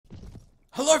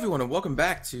Hello everyone and welcome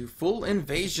back to Full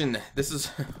Invasion. This is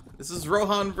this is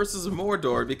Rohan versus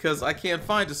Mordor because I can't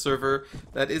find a server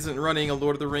that isn't running a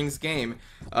Lord of the Rings game.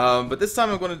 But this time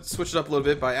I'm going to switch it up a little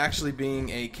bit by actually being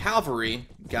a cavalry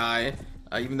guy,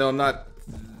 even though I'm not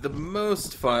the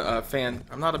most fan.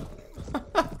 I'm not a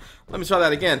let me try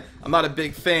that again. I'm not a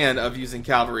big fan of using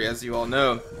cavalry, as you all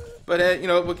know. But you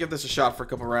know, we'll give this a shot for a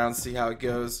couple rounds, see how it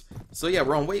goes. So yeah,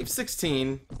 we're on wave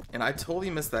 16, and I totally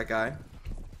missed that guy.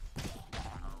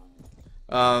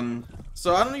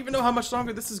 So I don't even know how much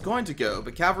longer this is going to go,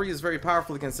 but cavalry is very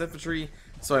powerful against infantry,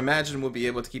 so I imagine we'll be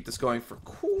able to keep this going for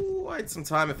quite some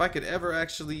time if I could ever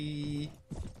actually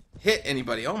hit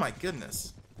anybody. Oh my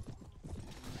goodness.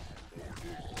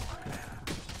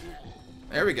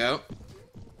 There we go.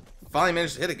 Finally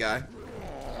managed to hit a guy.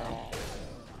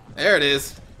 There it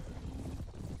is.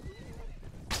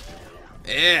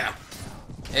 Yeah.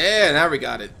 Yeah, now we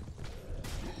got it.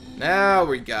 Now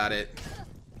we got it.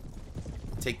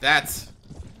 Take that,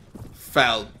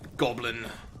 foul goblin.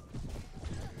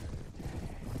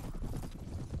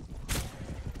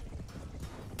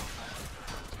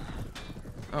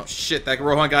 Oh shit, that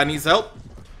Rohan guy needs help.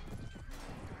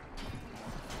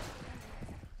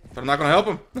 But I'm not gonna help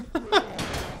him.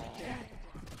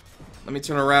 Let me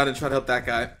turn around and try to help that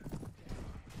guy.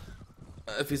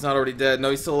 If he's not already dead. No,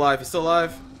 he's still alive. He's still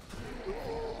alive.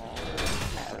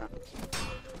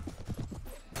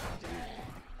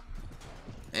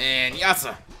 And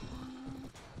Yasa.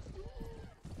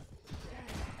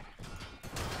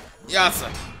 Yasa.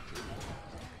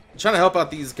 I'm trying to help out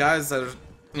these guys that are,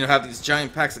 you know, have these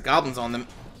giant packs of goblins on them.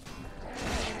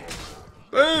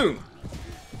 Boom!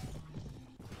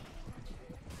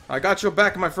 I got your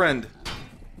back, my friend.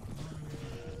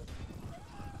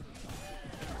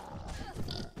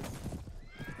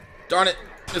 Darn it,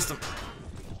 missed him.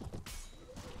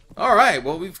 Alright,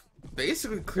 well, we've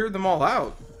basically cleared them all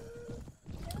out.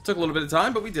 It took a little bit of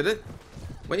time, but we did it.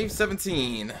 Wave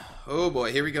 17. Oh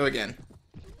boy, here we go again.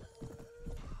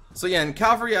 So yeah, in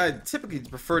cavalry, I typically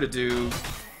prefer to do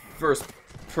first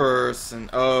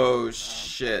person. Oh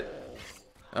shit.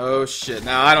 Oh shit.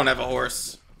 Now I don't have a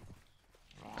horse.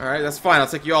 Alright, that's fine. I'll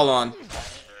take you all on.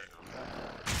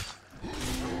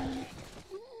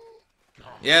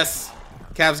 Yes.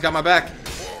 Cav's got my back.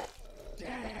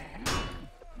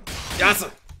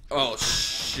 Yassa. Oh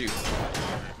shoot.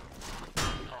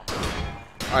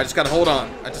 I just gotta hold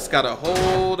on. I just gotta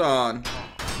hold on.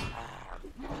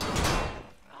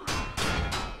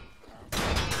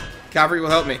 Cavalry will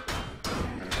help me.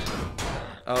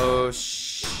 Oh,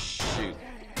 shoot.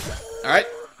 Alright.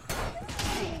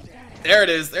 There it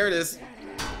is. There it is.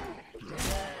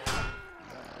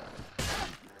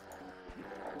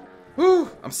 Whew.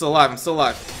 I'm still alive. I'm still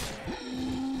alive.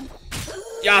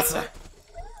 Yassa.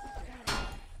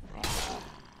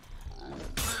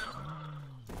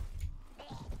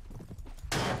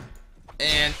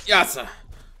 And Yassa.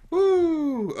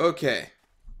 Woo! Okay.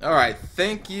 Alright,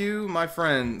 thank you, my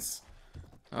friends.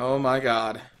 Oh my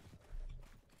god.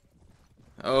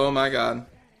 Oh my god.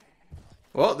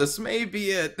 Well, this may be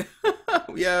it.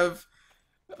 We have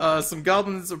some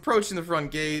goblins approaching the front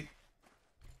gate.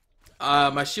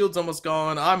 My shield's almost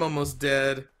gone. I'm almost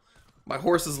dead. My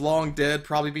horse is long dead,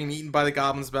 probably being eaten by the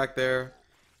goblins back there.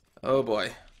 Oh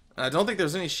boy. I don't think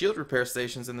there's any shield repair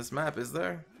stations in this map, is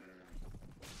there?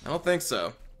 I don't think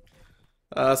so.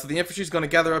 So the infantry's going to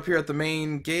gather up here at the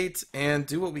main gate and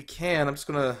do what we can. I'm just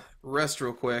going to rest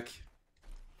real quick.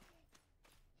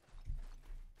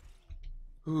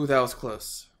 Ooh, that was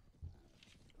close.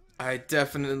 I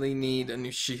definitely need a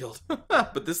new shield.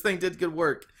 But this thing did good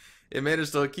work. It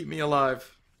managed to keep me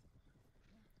alive.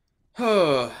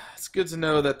 Oh, it's good to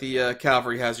know that the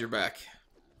cavalry has your back.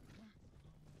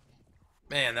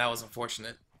 Man, that was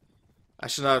unfortunate. I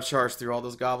should not have charged through all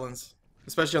those goblins.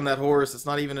 Especially on that horse. It's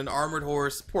not even an armored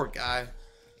horse. Poor guy.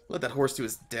 Let that horse to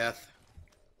his death.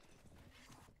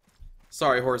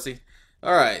 Sorry, horsey.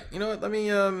 Alright, you know what? Let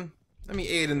me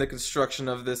aid in the construction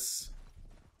of this.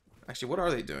 Actually, what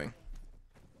are they doing?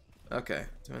 Okay,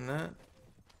 doing that.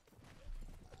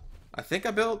 I think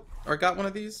I built or got one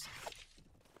of these.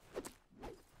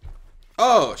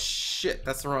 Oh, shit.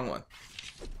 That's the wrong one.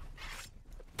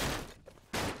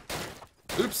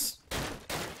 Oops.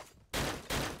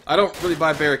 I don't really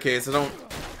buy barricades. I don't...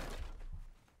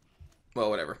 Well,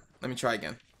 whatever. Let me try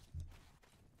again.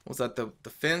 Was that the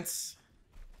fence?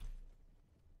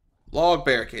 Log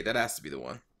barricade. That has to be the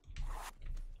one.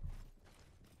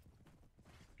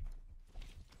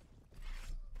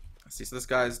 See, so this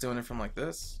guy is doing it from like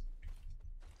this.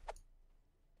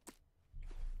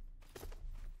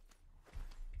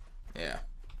 Yeah.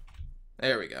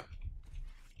 There we go.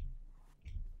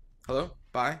 Hello?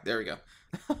 Bye. There we go.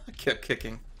 Kept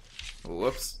kicking.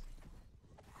 Whoops.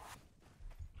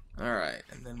 Alright,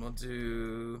 and then we'll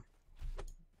do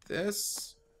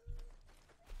this.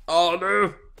 Oh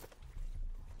no!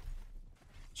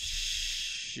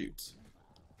 Shoot.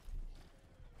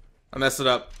 I messed it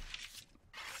up.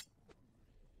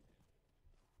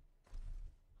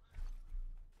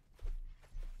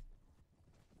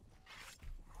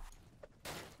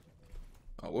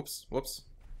 Oh, whoops, whoops.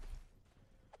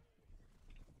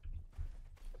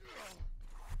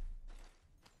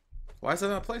 Why is that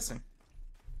not placing?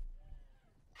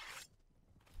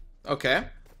 Okay.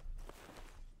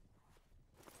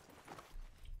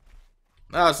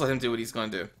 I'll just let him do what he's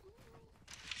gonna do.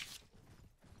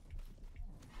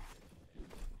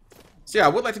 So yeah, I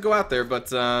would like to go out there,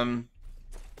 but well,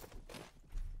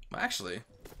 actually,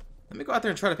 let me go out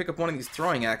there and try to pick up one of these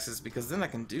throwing axes, because then I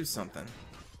can do something.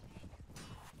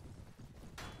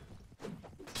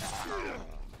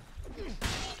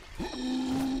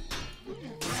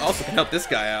 Also can help this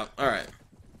guy out. Alright.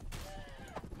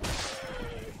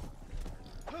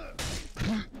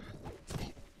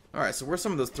 Alright, so where's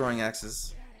some of those throwing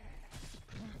axes?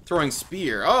 Throwing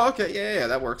spear. Oh, okay. Yeah,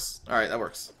 that works. Alright, that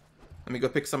works. Let me go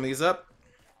pick some of these up.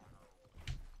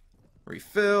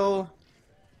 Refill.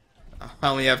 I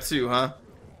only have 2, huh?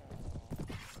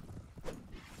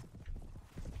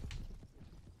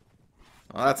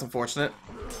 Well, that's unfortunate.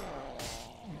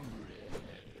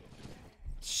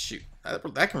 Shoot.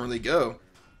 That can really go.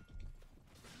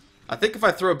 I think if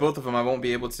I throw both of them, I won't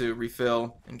be able to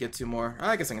refill and get 2 more.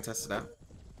 I guess I can test it out.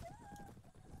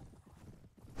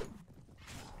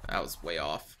 That was way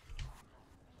off.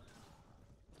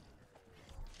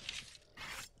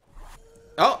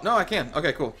 Oh, no, I can.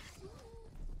 Okay, cool.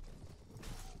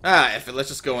 Ah, F it. Let's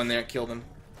just go in there and kill them.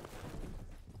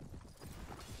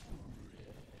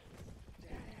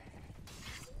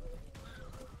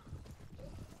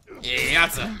 Yeah,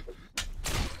 yatsa.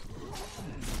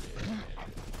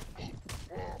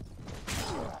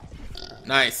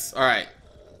 Nice. Alright.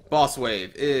 Boss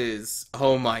wave is...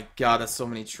 Oh my god, that's so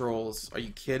many trolls. Are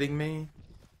you kidding me?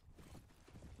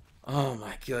 Oh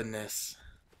my goodness.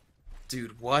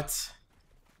 Dude, what?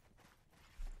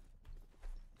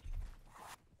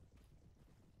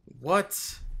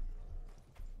 What?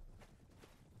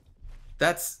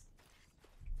 That's...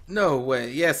 No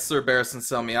way. Yes, Sir Barrison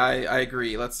Selmy. I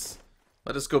agree. Let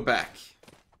us go back.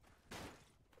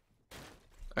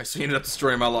 Alright, so you ended up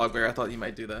destroying my log bear. I thought you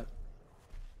might do that.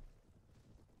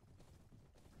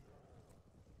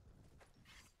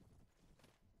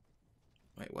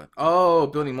 Wait, what? Oh,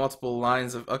 building multiple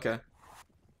lines of... Okay.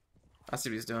 I see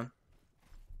what he's doing.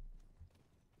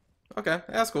 Okay,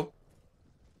 that's cool.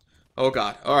 Oh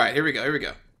god. Alright, here we go, here we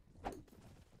go.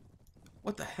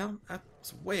 What the hell?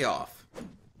 That's way off.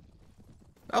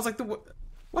 I was like,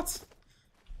 what?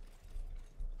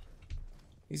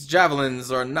 These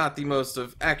javelins are not the most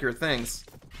of accurate things.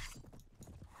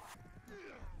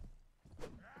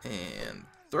 And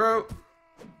throw.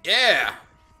 Yeah!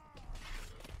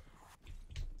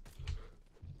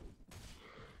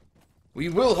 We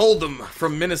will hold them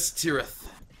from Minas Tirith.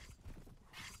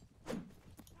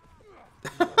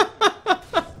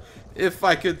 If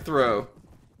I could throw.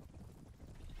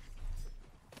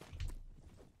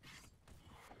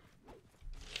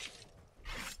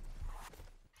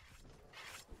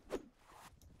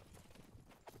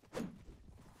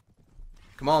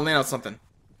 Come on, land on something.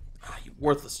 Ah, you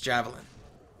worthless javelin.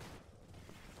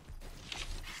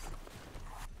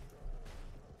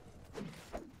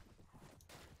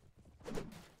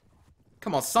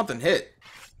 Come on, something hit.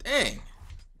 Dang.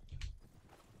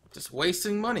 Just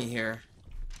wasting money here.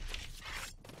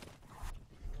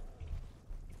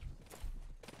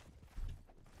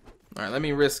 Alright, let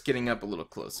me risk getting up a little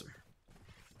closer.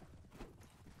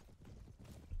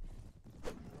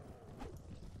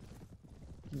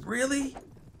 Really?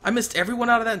 I missed everyone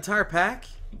out of that entire pack?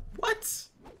 What?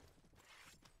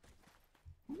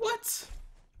 What?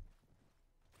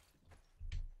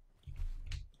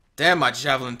 Damn my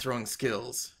javelin throwing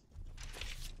skills.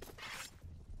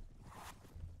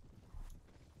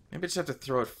 Maybe I just have to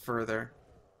throw it further.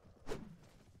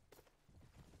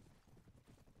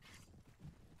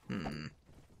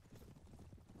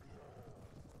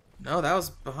 No, that was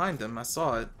behind him. I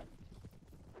saw it.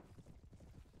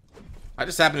 I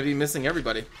just happen to be missing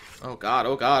everybody. Oh god,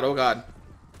 oh god, oh god.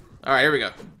 Alright, here we go.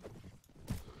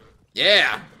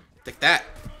 Yeah! Take that.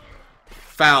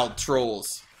 Foul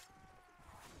trolls.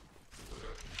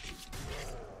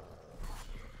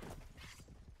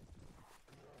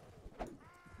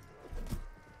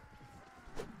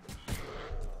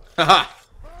 Haha!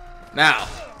 Now,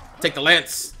 take the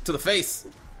lance to the face.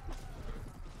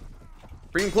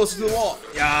 Bring him closer to the wall.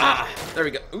 Yeah. There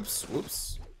we go. Oops.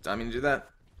 Whoops. Didn't mean to do that.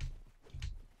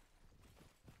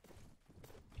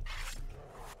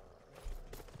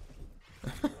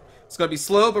 It's gonna be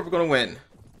slow, but we're gonna win.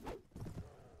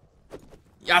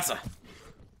 Yatsa.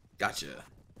 Gotcha.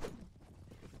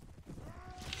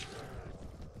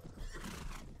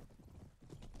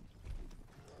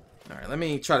 Alright, let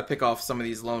me try to pick off some of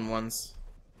these lone ones.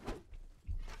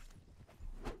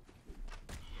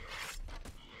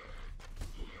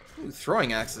 Ooh,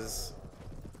 throwing axes.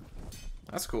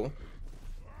 That's cool.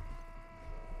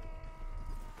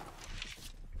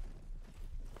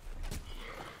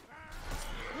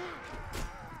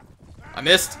 I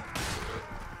missed.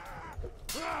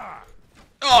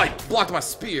 Oh, he blocked my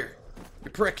spear.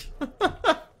 You prick.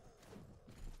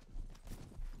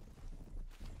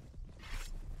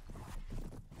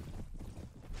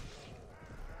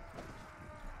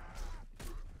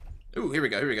 Ooh, here we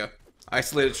go, here we go.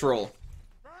 Isolated troll.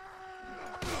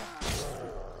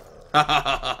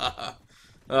 Ah,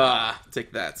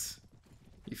 take that.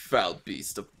 You foul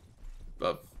beast of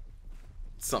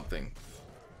something.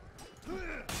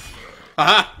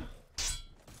 Haha!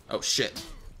 Oh, shit.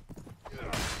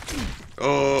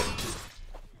 Oh.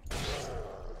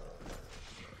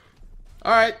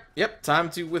 Alright, yep, time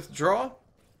to withdraw.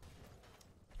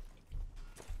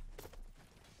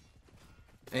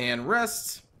 And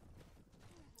rest.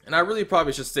 And I really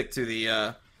probably should stick to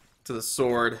the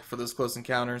sword for those close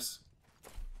encounters.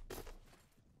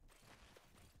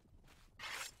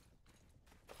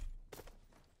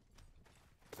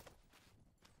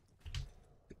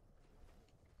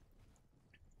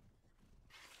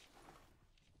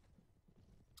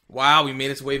 Wow, we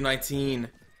made it to wave 19.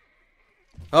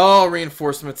 Oh,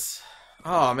 reinforcements.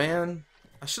 Oh, man.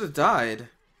 I should have died.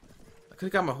 I could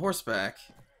have got my horse back.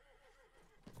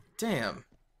 Damn.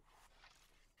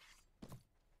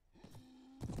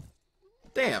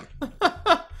 Damn.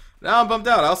 Now I'm bummed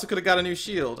out. I also could have got a new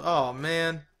shield. Oh,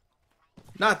 man.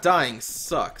 Not dying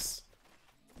sucks.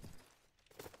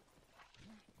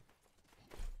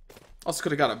 Also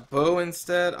could have got a bow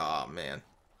instead. Oh, man.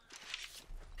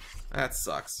 That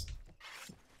sucks.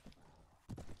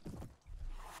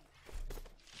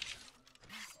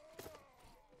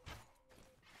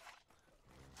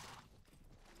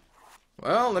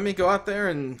 Well, let me go out there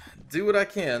and do what I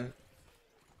can.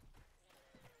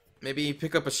 Maybe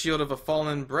pick up a shield of a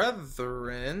fallen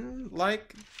brethren,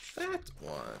 like that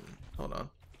one. Hold on.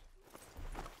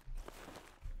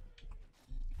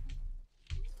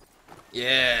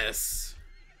 Yes.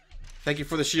 Thank you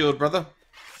for the shield, brother.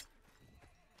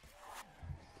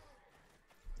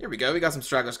 Here we go. We got some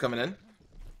stragglers coming in.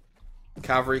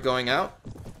 Cavalry going out.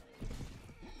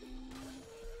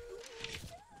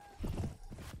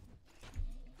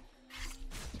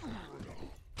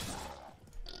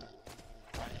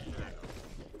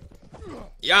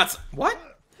 Yats! What?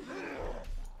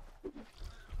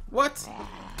 What?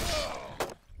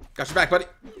 Got your back, buddy.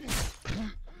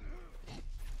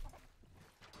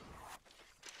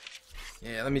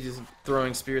 Yeah, let me do some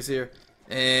throwing spears here.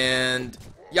 And...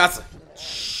 Yatsa!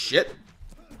 Shit.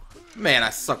 Man, I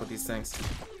suck with these things.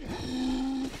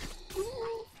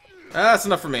 That's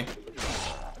enough for me.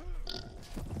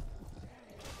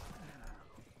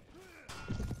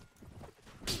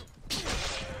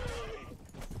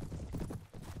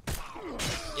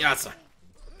 Yatsa.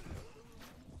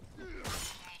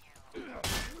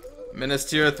 Minas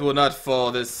Tirith will not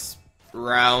fall this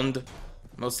round.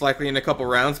 Most likely in a couple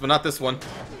rounds, but not this one.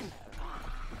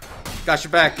 Got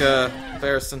your back,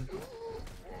 Farrison.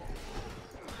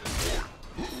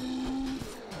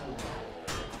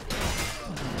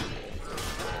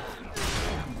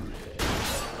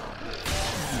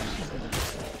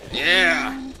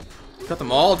 Yeah! Cut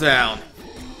them all down.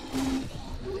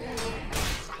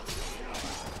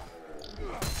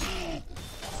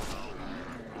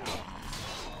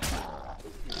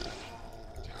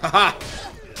 Haha!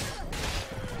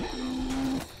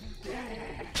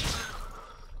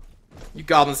 You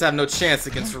goblins have no chance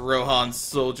against Rohan's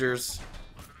soldiers.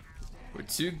 We're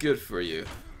too good for you.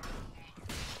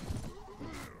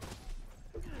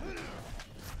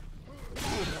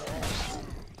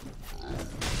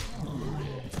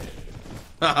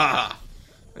 Haha!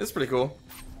 That's pretty cool.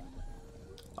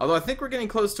 Although I think we're getting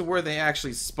close to where they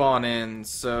actually spawn in,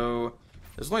 so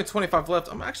there's only 25 left.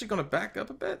 I'm actually going to back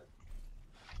up a bit.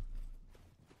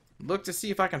 Look to see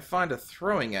if I can find a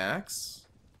throwing axe.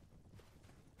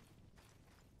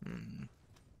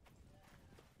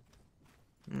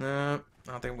 No,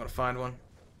 I don't think I'm going to find one.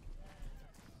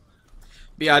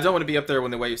 But yeah, I don't want to be up there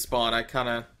when the waves spawn. I kind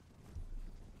of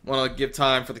want to give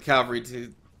time for the cavalry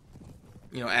to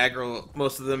you know, aggro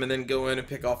most of them and then go in and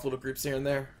pick off little groups here and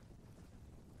there.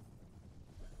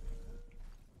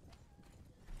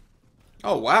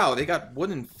 Oh wow, they got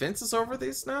wooden fences over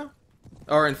these now?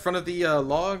 Or in front of the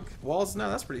log walls now?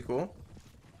 That's pretty cool.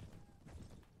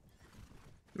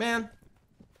 Man.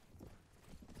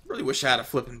 Really wish I had a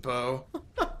flipping bow.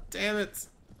 Damn it.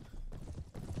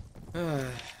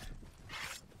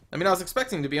 I mean, I was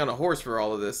expecting to be on a horse for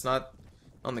all of this, not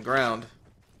on the ground.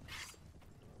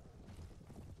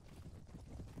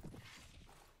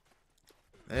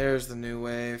 There's the new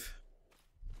wave.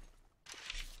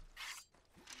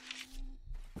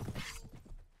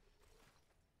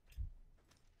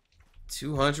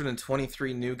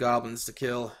 $223 new goblins to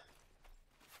kill.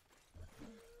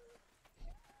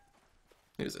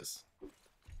 Who's this?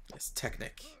 It's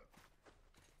Technic.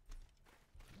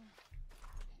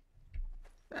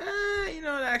 You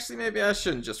know what? Actually, maybe I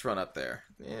shouldn't just run up there.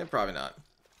 Yeah, probably not.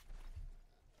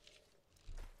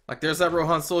 Like, there's that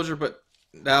Rohan soldier, but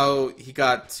now he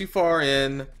got too far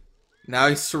in. Now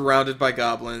he's surrounded by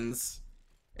goblins,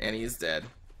 and he's dead.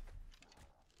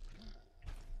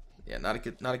 Yeah, not a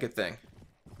good thing.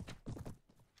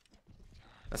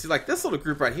 Now, see, like this little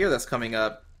group right here that's coming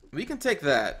up, we can take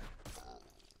that.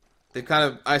 They've kind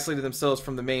of isolated themselves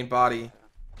from the main body.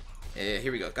 Yeah,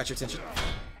 here we go. Got your attention.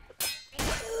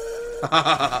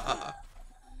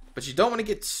 But you don't want to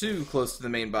get too close to the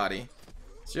main body.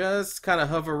 Just kind of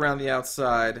hover around the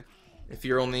outside. If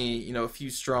you're only, you know, a few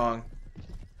strong.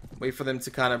 Wait for them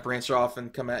to kind of branch off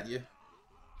and come at you.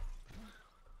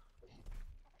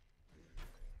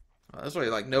 There's really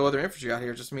like no other infantry out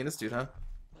here, just me and this dude, huh?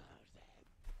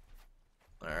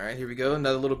 Alright, here we go.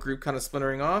 Another little group kind of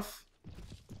splintering off.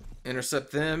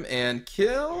 Intercept them and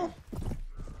kill.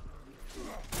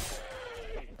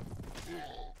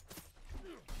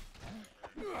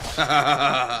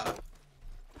 Damn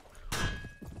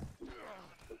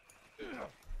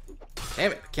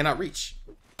it, I cannot reach.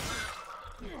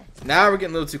 Now we're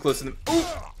getting a little too close to them. Ooh!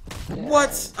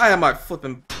 What? I have my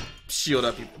flipping shield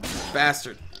up, you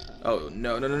bastard. Oh,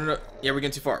 no, no, no, no, no. Yeah, we're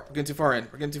getting too far. We're getting too far in.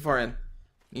 We're getting too far in.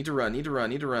 Need to run, need to run,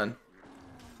 need to run.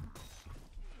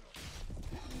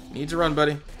 Need to run,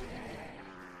 buddy.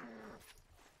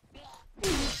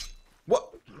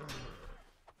 What?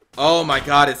 Oh my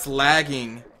god, it's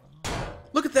lagging.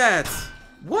 Look at that.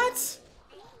 What?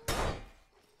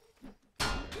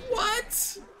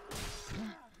 What?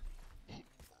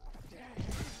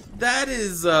 That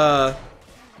is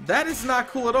not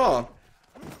cool at all.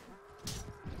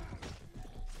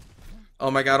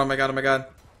 Oh my god, oh my god, oh my god.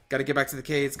 Gotta get back to the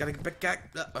caves. Gotta get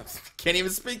back. Can't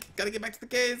even speak. Gotta get back to the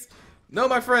caves. No,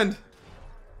 my friend.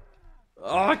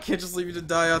 Oh, I can't just leave you to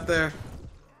die out there.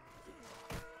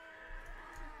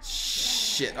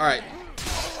 Shit. Alright.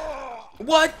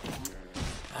 What?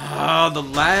 Oh, the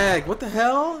lag. What the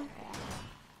hell?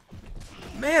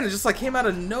 Man, it just like came out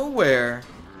of nowhere.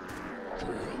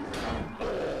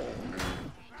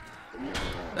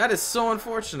 That is so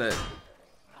unfortunate.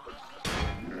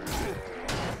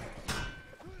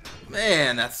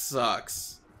 Man, that sucks.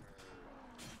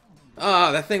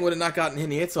 Ah, that thing would have not gotten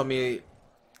any hits on me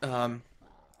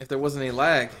if there wasn't any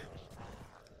lag.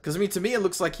 Because, I mean, to me it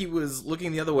looks like he was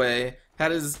looking the other way,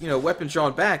 had his, you know, weapon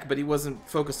drawn back, but he wasn't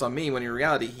focused on me, when in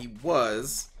reality he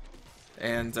was.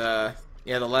 And, yeah,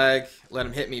 the lag let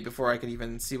him hit me before I could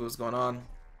even see what was going on.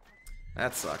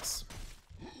 That sucks.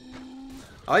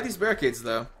 I like these barricades,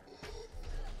 though.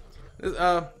 You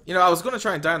know, I was going to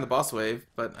try and die on the boss wave,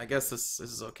 but I guess this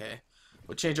is okay.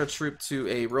 We'll change our troop to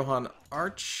a Rohan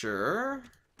archer.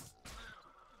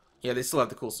 Yeah, they still have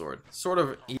the cool sword. Sword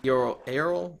of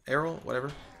Arrow,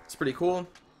 whatever. It's pretty cool.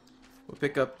 We'll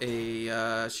pick up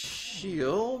a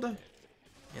shield,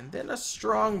 and then a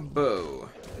strong bow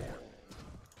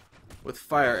with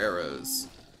fire arrows.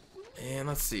 And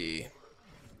let's see.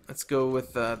 Let's go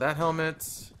with that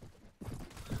helmet.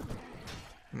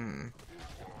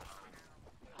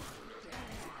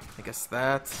 I guess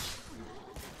that.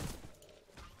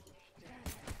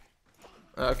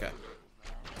 Okay.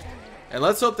 And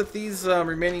let's hope that these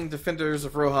remaining defenders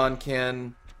of Rohan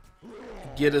can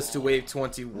get us to wave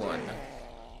 21.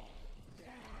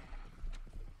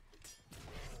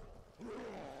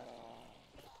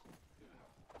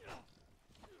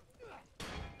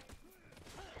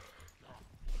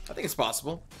 I think it's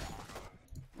possible.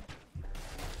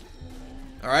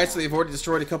 Alright, so they've already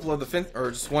destroyed a couple of the fence,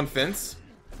 or just one fence.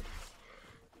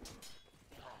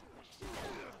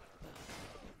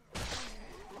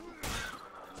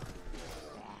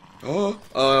 Oh,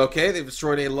 okay, they've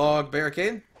destroyed a log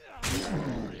barricade.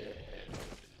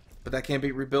 But that can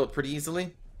be rebuilt pretty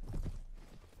easily.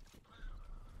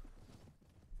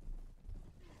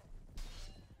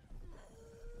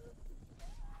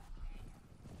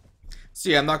 So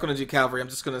yeah, I'm not going to do cavalry. I'm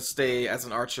just going to stay as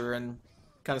an archer and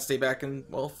kind of stay back and,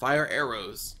 well, fire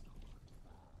arrows.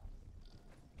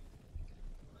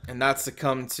 And not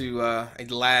succumb to a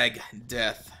lag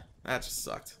death. That just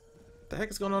sucked. What the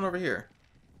heck is going on over here?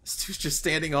 This dude's just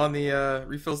standing on the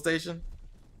refill station?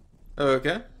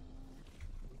 Okay.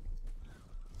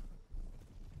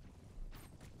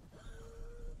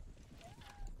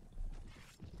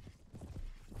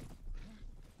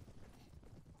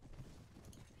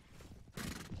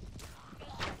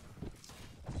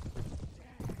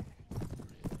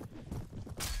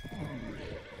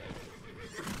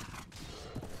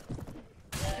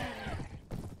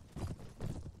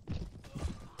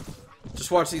 Just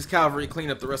watch these cavalry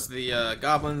clean up the rest of the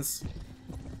goblins.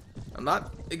 I'm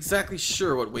not exactly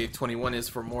sure what wave 21 is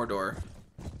for Mordor.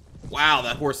 Wow,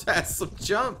 that horse has some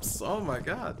jumps. Oh my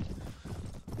god.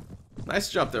 Nice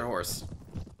jump there, horse.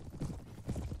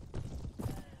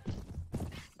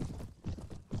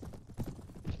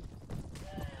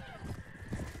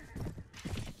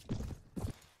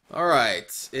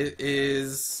 Alright, it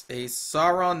is a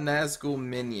Sauron Nazgul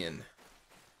minion.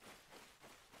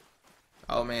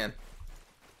 Oh man.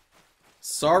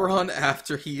 Sauron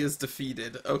after he is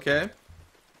defeated. Okay.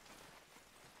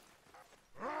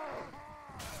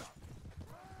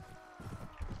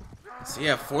 So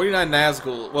yeah, 49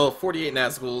 Nazgul, well, 48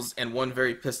 Nazguls and one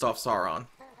very pissed off Sauron.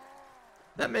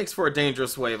 That makes for a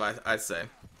dangerous wave, I'd say.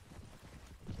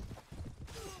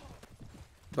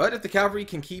 But if the cavalry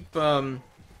can keep, you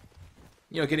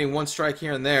know, getting one strike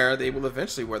here and there, they will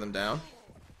eventually wear them down.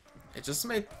 It just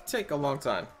may take a long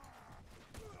time.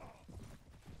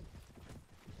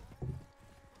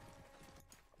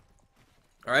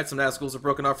 Alright, some Nazguls are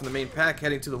broken off from the main pack,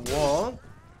 heading to the wall.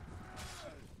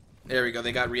 There we go,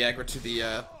 they got re-aggroed to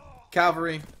the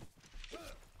cavalry.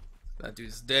 That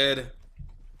dude's dead.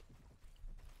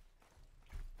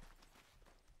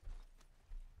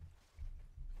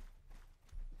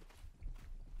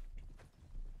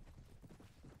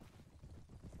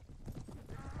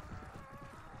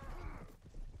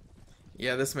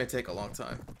 Yeah, this may take a long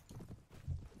time.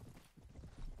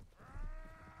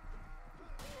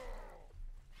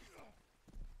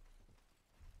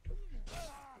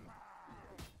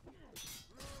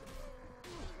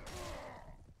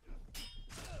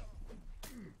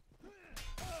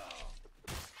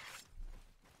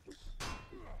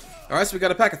 Alright, so we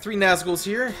got a pack of 3 Nazguls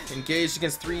here, engaged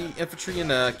against 3 infantry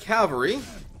and cavalry.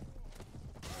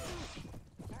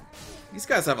 These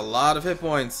guys have a lot of hit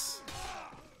points.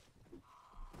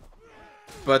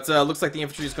 But looks like the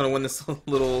infantry is going to win this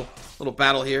little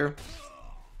battle here.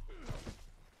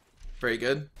 Very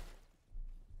good.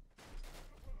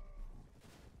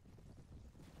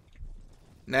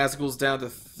 Nazgul's down to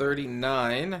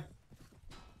 39.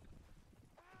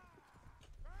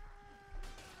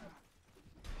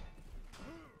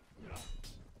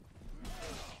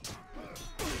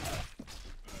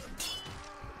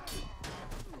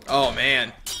 Oh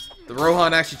man, the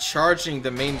Rohan actually charging the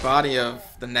main body of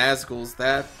the Nazguls.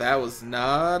 That was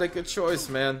not a good choice,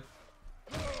 man.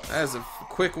 That is a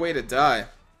quick way to die.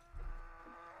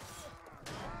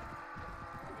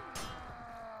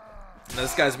 Now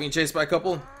this guy's being chased by a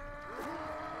couple.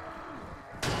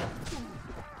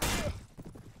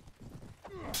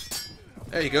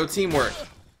 There you go, teamwork.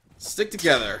 Stick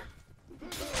together.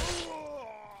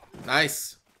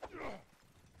 Nice.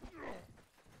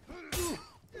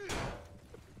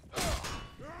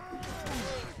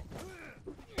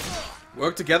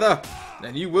 Work together,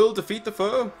 and you will defeat the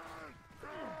foe.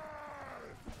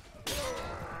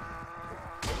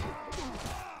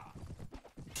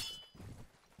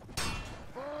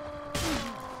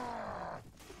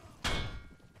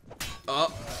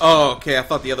 Oh, okay, I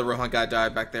thought the other Rohan guy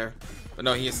died back there. But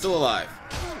no, he is still alive.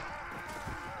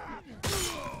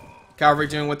 Cavalry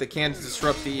doing what they can to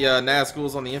disrupt the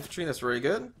Nazguls on the infantry. That's very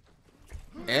good.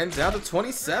 And down to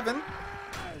 27.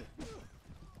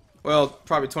 Well,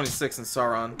 probably 26 in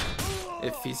Sauron,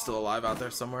 if he's still alive out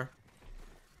there somewhere.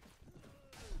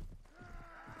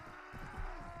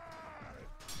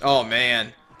 Oh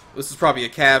man, this is probably a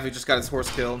Cav who just got his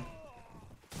horse killed.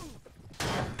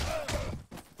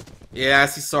 Yeah, I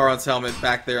see Sauron's helmet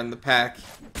back there in the pack.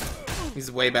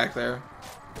 He's way back there.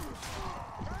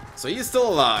 So he is still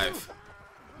alive.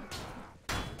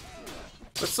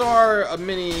 But so are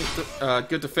many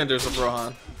good defenders of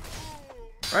Rohan.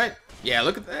 Right? Yeah,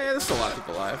 look at that. There's still a lot of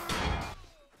people alive.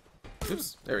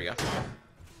 Oops, there we go.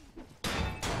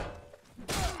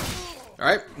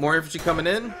 Alright, more infantry coming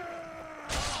in.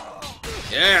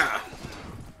 Yeah!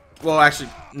 Well, actually,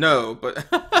 no, but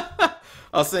I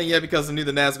was saying yeah because I knew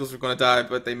the Nazguls were going to die,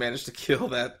 but they managed to kill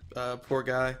that poor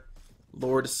guy.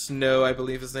 Lord Snow, I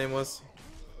believe his name was.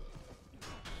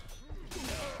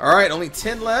 Alright, only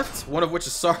 10 left, one of which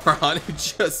is Sauron, who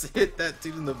just hit that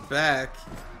dude in the back.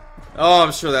 Oh,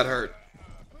 I'm sure that hurt.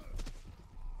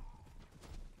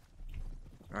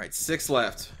 Alright, 6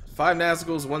 left. 5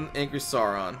 Nazguls, 1 Angry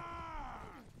Sauron.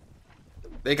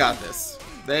 They got this.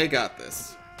 They got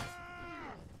this.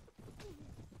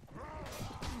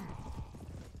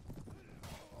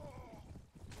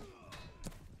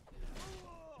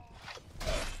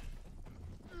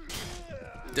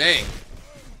 Dang.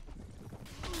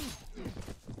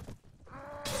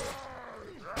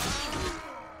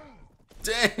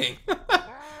 Dang.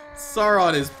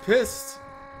 Sauron is pissed.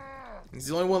 He's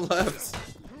the only one left.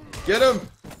 Get him.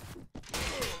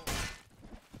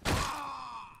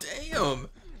 Damn.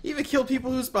 He even killed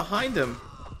people who's behind him.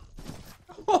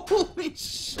 Holy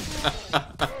shit.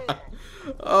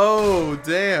 Oh,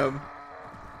 damn.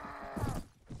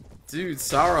 Dude,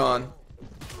 Sauron.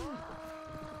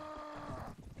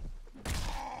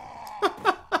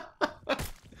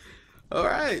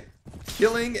 Alright.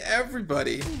 Killing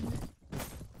everybody.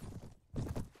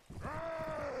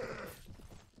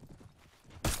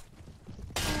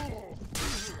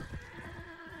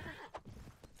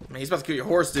 Man, he's about to kill your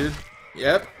horse, dude.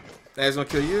 Yep. Now he's gonna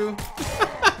kill you.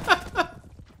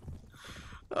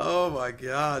 Oh my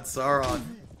god, Sauron.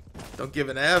 Don't give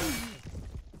an F.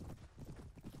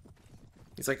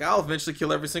 He's like, I'll eventually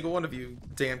kill every single one of you,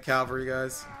 damn cavalry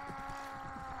guys.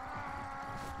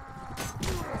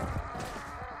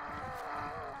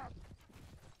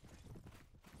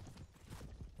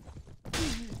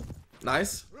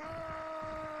 Nice.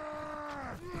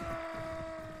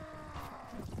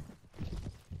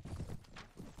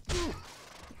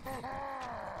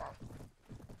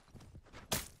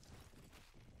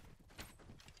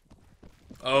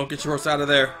 Oh, get your horse out of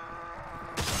there.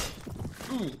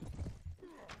 Ooh.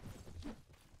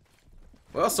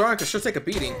 Well, Sauron can sure take a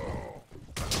beating.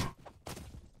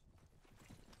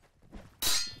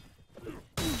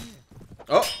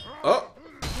 Oh, oh.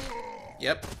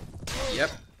 Yep.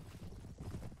 Yep.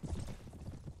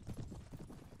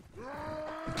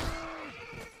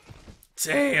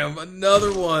 Damn,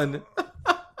 another one.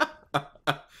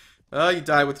 Oh, you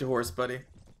died with your horse, buddy.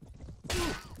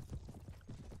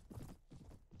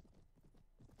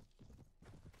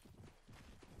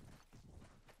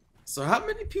 So how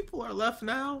many people are left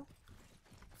now?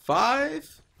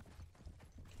 5?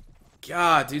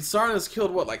 God, dude, Sauron has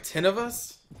killed, what, like 10 of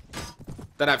us?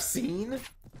 That I've seen?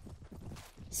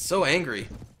 So angry.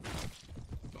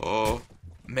 Oh,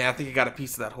 man, I think I got a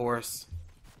piece of that horse.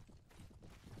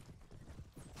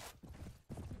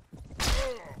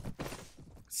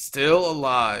 Still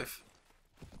alive.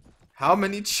 How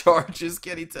many charges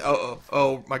can he take?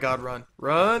 Oh my god, run.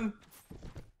 Run!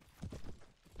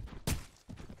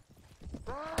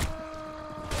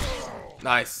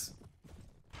 Nice.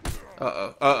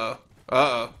 Uh-oh.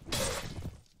 Oh,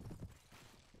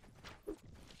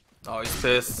 he's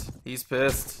pissed. He's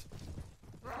pissed.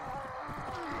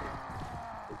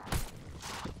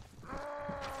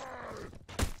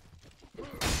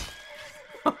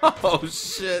 Oh,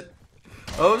 shit.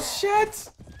 Oh, shit!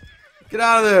 Get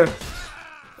out of there!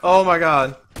 Oh, my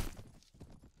God.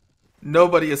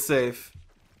 Nobody is safe.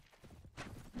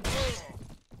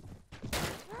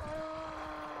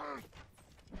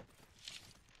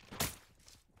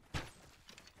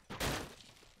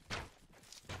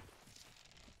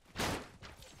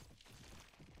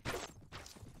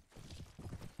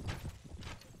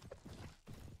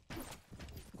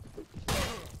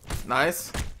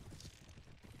 Nice.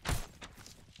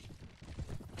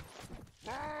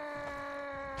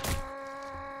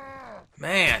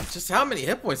 Man, just how many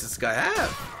hit points does this guy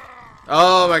have?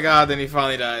 Oh my god, then he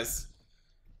finally dies.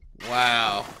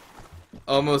 Wow.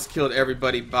 Almost killed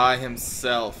everybody by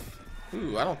himself.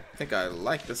 Ooh, I don't think I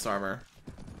like this armor.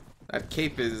 That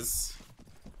cape is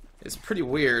pretty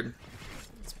weird.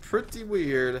 It's pretty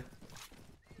weird.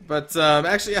 But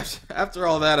actually, after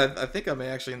all that, I think I may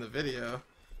actually end the video.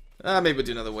 Maybe we'll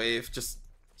do another wave. Just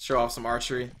show off some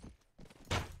archery.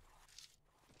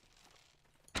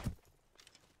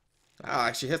 I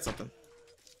actually hit something.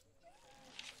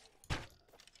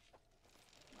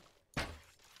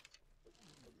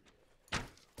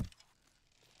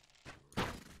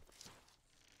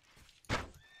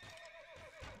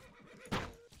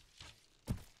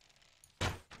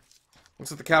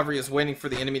 Looks like the cavalry is waiting for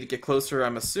the enemy to get closer,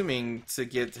 I'm assuming to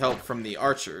get help from the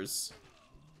archers.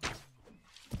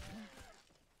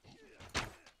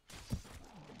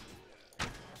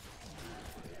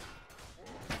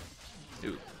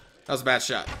 Dude, that was a bad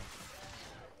shot.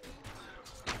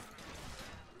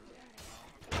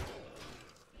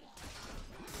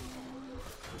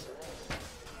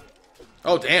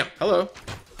 Oh, damn. Hello.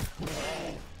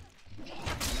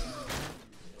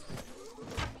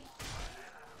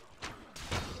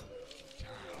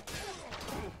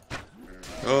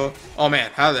 Oh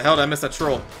man, how the hell did I miss that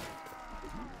troll?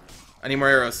 I need more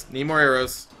arrows. Need more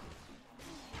arrows.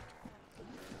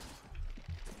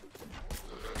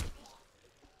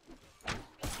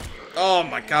 Oh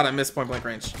my god, I missed point blank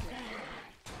range.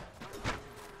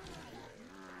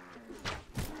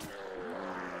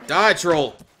 Die,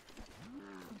 troll.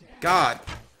 God.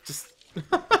 Just...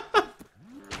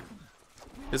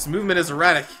 His movement is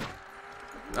erratic.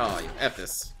 Oh, you F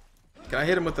this. Can I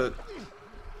hit him with a...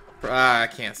 I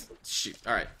can't. Shoot.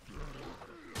 Alright.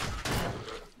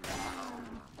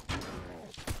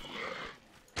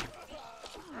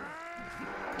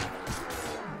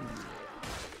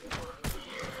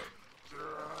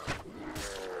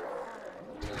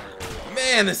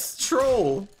 Man, this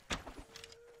troll.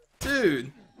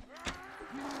 Dude.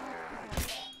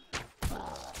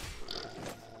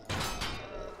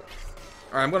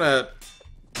 Alright, I'm gonna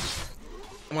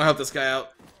help this guy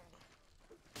out.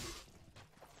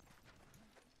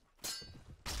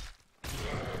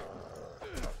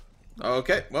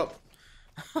 Okay, well.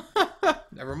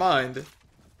 Never mind.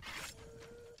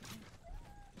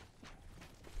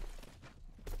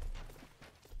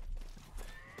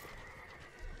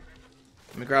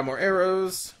 Let me grab more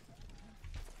arrows.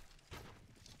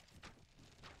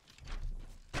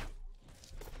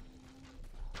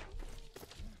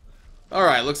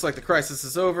 Alright, looks like the crisis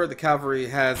is over. The cavalry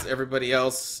has everybody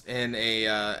else in a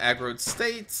aggroed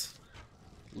state,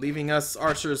 leaving us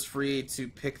archers free to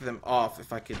pick them off.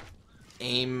 If I could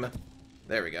aim...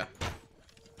 There we go.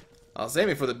 I was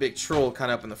aiming for the big troll kind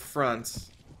of up in the front.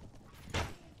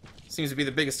 Seems to be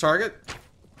the biggest target.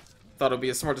 Thought it would be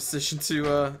a smart decision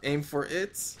to aim for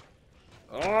it.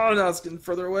 Oh, now it's getting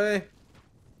further away.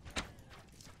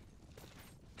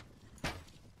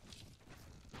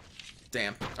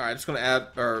 Damn. Alright, I'm just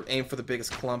gonna aim for the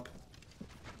biggest clump.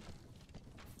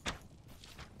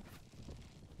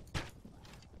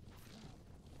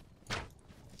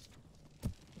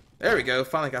 There we go,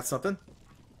 finally got something.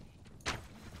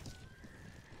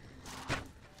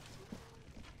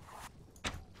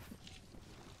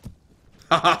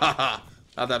 Ha ha ha ha!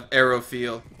 How'd that arrow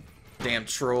feel? Damn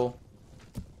troll.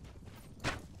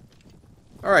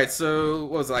 Alright, so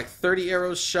what was it, like 30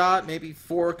 arrows shot, maybe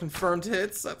 4 confirmed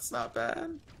hits? That's not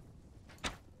bad.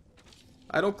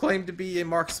 I don't claim to be a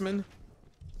marksman.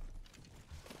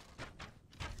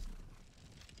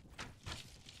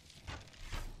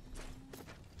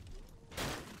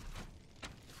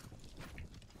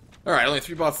 Alright, only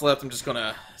 3 bots left. I'm just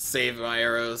gonna save my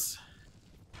arrows.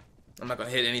 I'm not gonna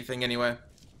hit anything anyway.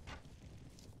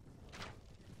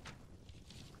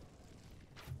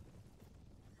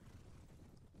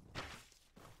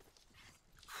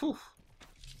 Whew.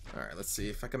 Alright, let's see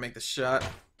if I can make the shot.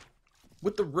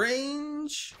 With the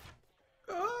range...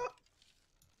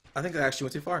 I think I actually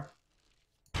went too far.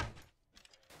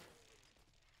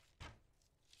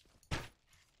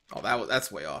 Oh,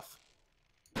 that's way off.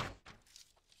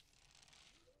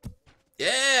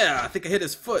 Yeah, I think I hit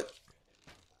his foot.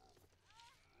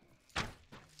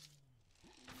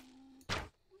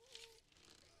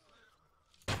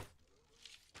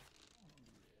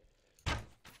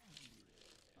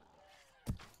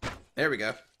 There we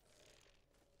go.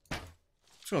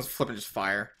 Just gonna flip and just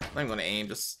fire. I'm not gonna aim,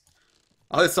 just...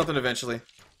 I'll hit something eventually.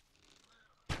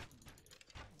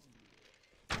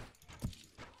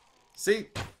 See?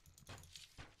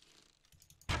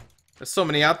 There's so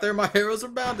many out there, my arrows are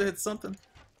bound to hit something.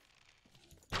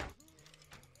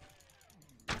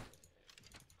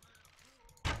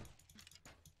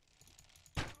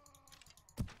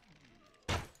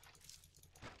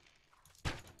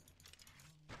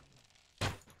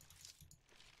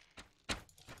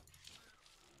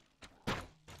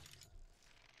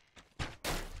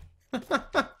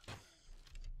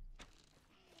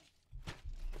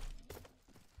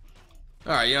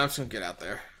 Alright, yeah, I'm just gonna get out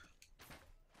there.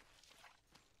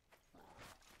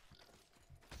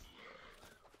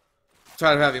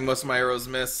 Tired of having most of my arrows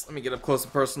miss. Let me get up close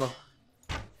and personal.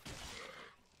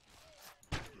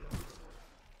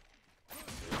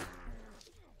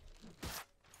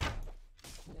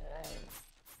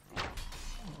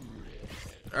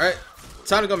 Alright,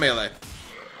 time to go melee.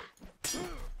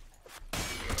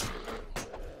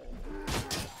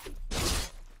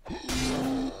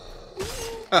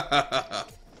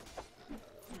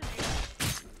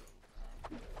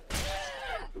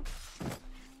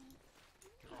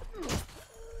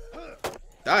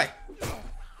 Die.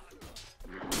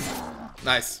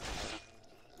 Nice.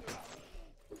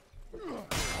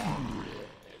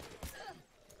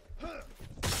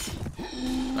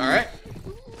 Alright.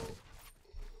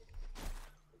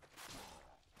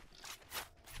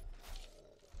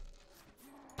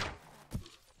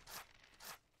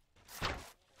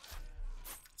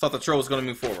 Thought the troll was going to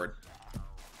move forward.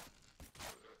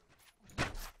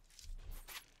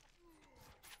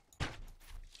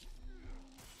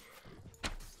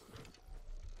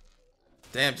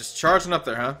 Damn, just charging up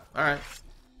there, huh? Alright.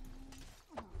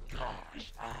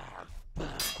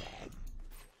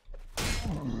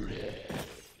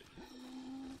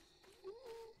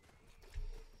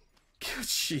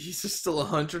 Jeez, there's still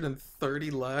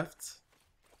 130 left.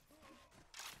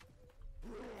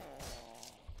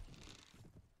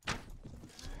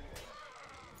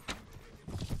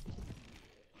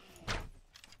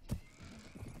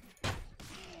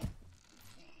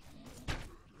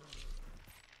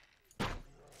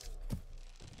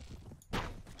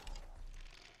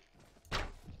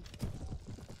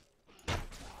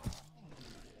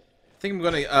 I think I'm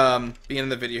gonna be in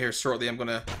the video here shortly. I'm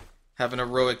gonna have an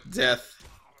heroic death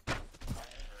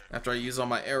after I use all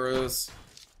my arrows.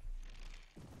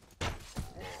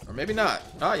 Or maybe not.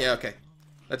 Oh yeah, okay.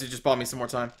 That dude just bought me some more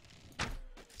time.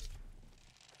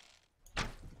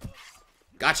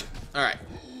 Gotcha. Alright.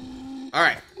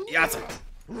 Alright. Yatsa.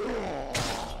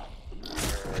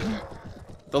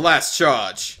 The last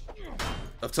charge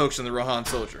of Tokshen the Rohan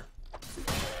soldier.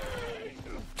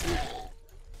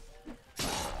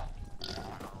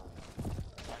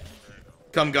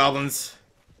 Come, goblins.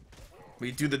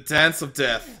 We do the dance of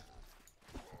death.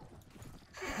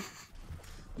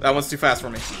 That one's too fast for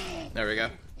me. There we go.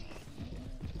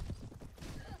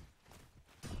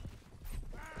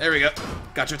 There we go.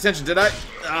 Got your attention, did I?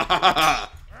 Ah,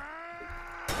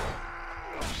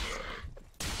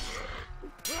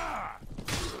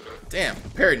 damn,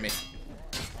 parried me.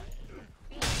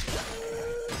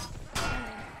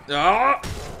 Ah!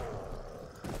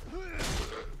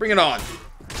 Bring it on.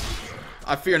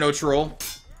 I fear no troll.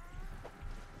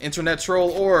 Internet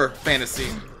troll or fantasy.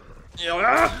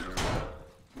 Ah!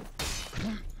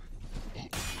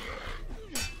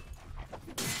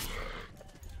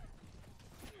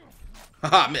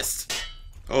 Haha, missed.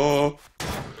 Oh.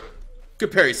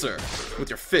 Good parry, sir. With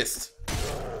your fist.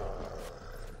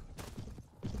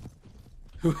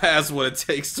 Who has what it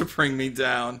takes to bring me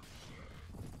down?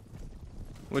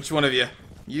 Which one of you?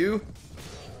 You?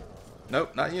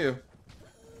 Nope, not you.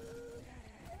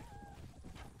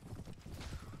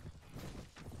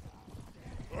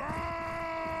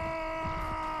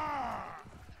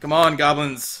 Come on,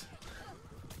 goblins.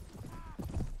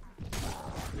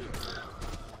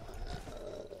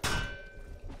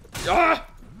 Ah!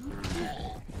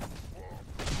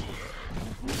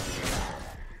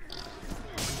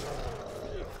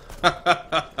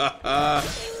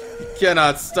 You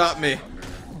cannot stop me.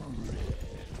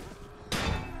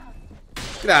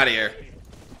 Get out of here.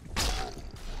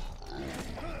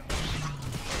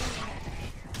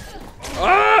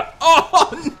 Ah!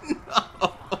 Oh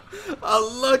no! A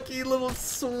lucky little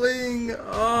swing.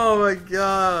 Oh my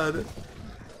god.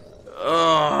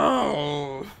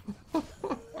 Oh.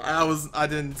 I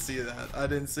didn't see that. I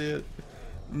didn't see it.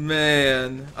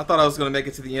 Man, I thought I was gonna make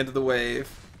it to the end of the wave.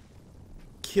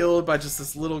 Killed by just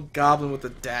this little goblin with a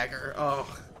dagger.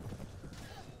 Oh.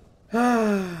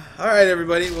 Alright,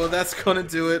 everybody. Well, that's gonna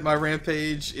do it. My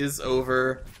rampage is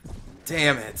over.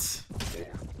 Damn it.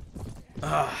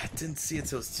 I didn't see it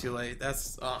till it's too late.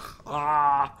 That's...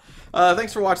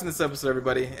 Thanks for watching this episode,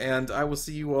 everybody. And I will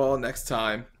see you all next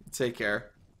time. Take care.